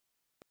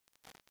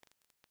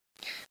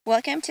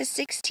Welcome to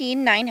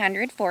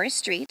 16900 Forest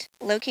Street,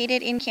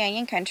 located in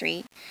Canyon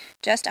Country,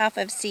 just off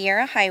of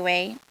Sierra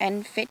Highway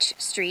and Fitch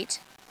Street.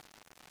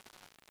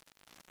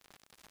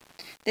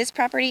 This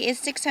property is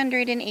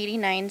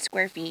 689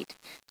 square feet,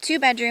 2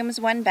 bedrooms,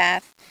 1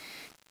 bath,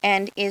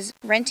 and is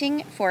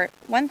renting for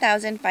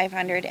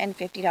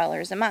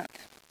 $1,550 a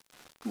month.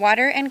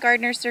 Water and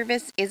gardener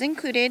service is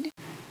included,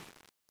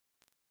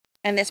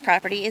 and this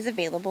property is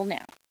available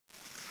now.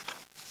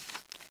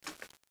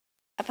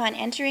 Upon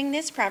entering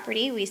this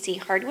property, we see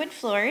hardwood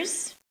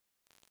floors,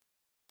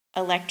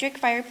 electric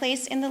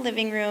fireplace in the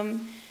living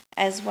room,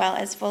 as well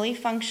as fully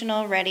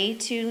functional,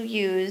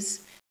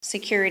 ready-to-use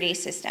security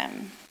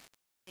system.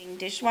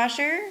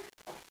 Dishwasher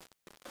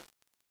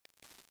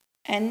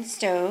and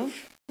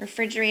stove.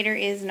 Refrigerator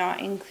is not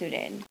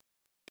included.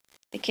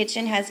 The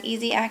kitchen has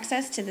easy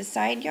access to the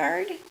side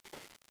yard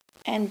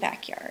and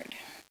backyard.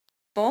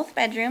 Both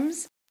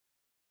bedrooms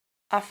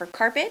offer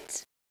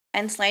carpet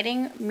and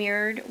sliding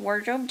mirrored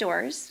wardrobe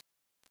doors.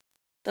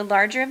 The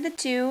larger of the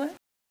two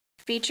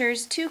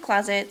features 2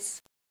 closets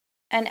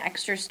and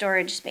extra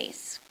storage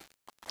space.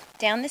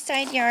 Down the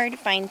side yard,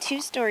 find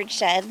 2 storage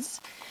sheds,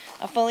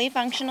 a fully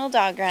functional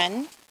dog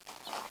run,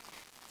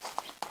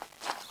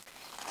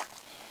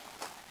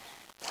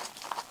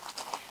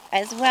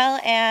 as well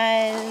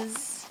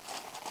as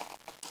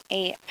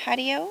a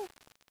patio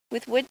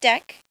with wood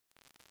deck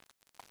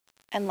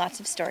and lots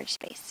of storage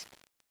space.